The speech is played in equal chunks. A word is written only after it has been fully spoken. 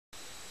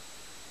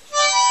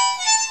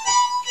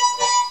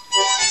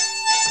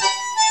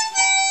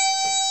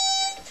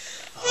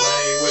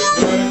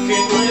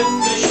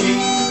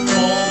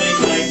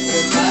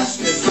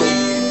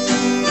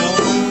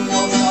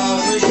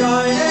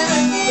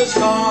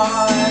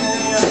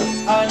high,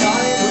 and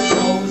I was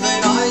frozen,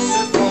 I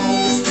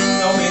suppose,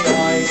 knowing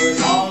I was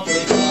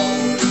hardly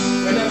cold,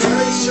 when a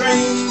very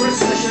strange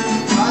procession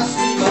passed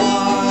me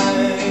by.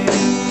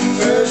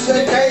 First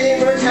there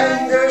came a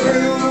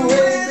kangaroo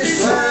with his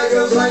flag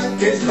of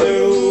blankets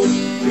blue.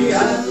 He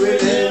had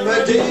with him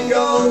a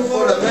dingo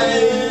for a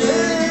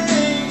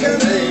mate,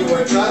 and they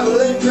were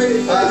travelling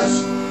pretty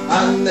fast,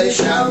 and they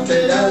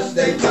shouted as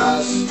they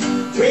passed,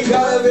 "We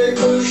got a big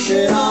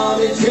cushion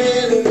on its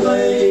hidden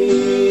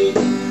blade."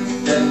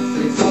 Then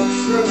three fox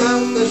from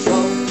out the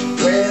swamp,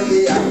 where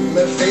the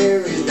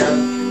atmosphere is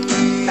damp,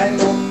 came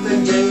up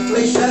and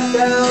gently sat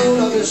down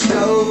on the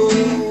stone.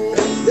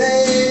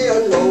 They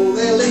unrolled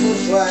their little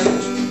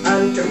flags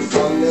and took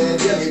from their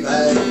jelly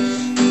bags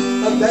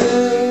a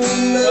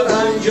band, a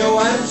banjo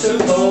and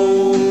some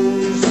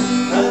bones.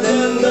 And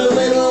then the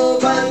little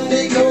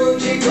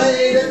bandicoot, he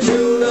played a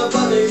tune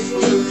upon his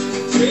flute.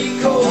 Three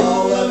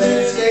koala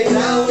bears came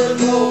down and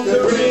broke the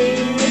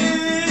ring,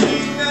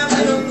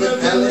 and the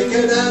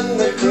pelican and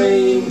the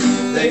crane,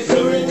 they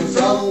flew in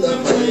from the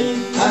plain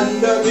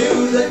and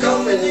amused the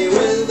company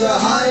with the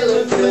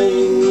Highland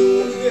fling.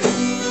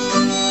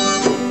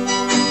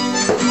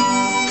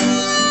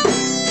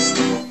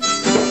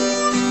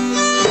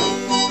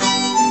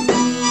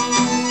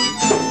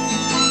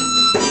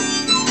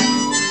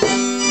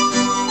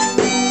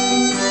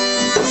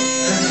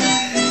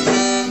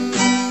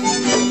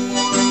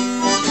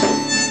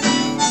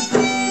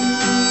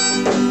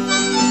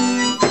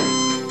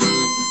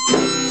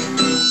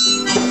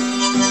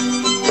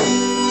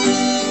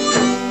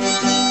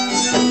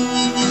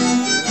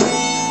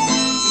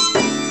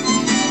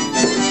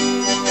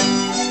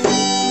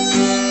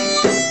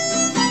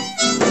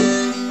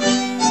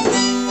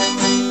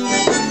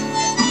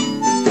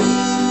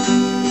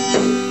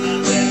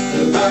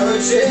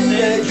 In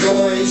their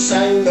joy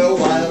sang the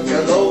wild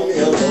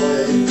colonial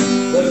boy.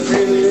 The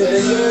friendly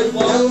lizard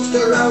waltzed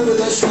around with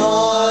a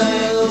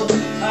smile,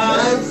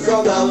 and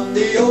from out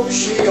the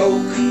ocean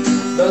oak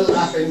the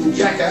laughing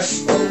jackass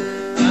spoke,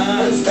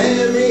 and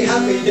spare me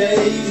happy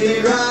days he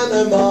ran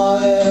a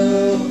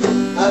mile.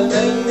 And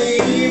then the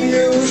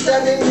emu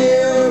standing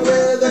near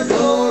with a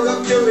claw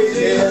up to his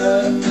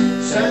ear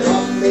said,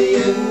 "Rock me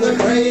in the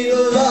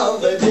cradle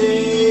of the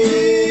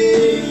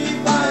deep."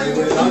 I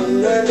was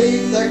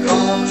underneath the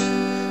cot,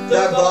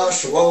 the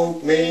boss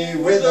woke me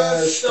with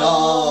a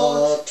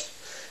start,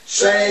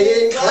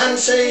 saying,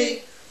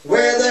 "Clancy,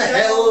 where the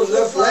hell's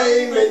the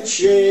flaming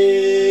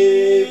sheep?"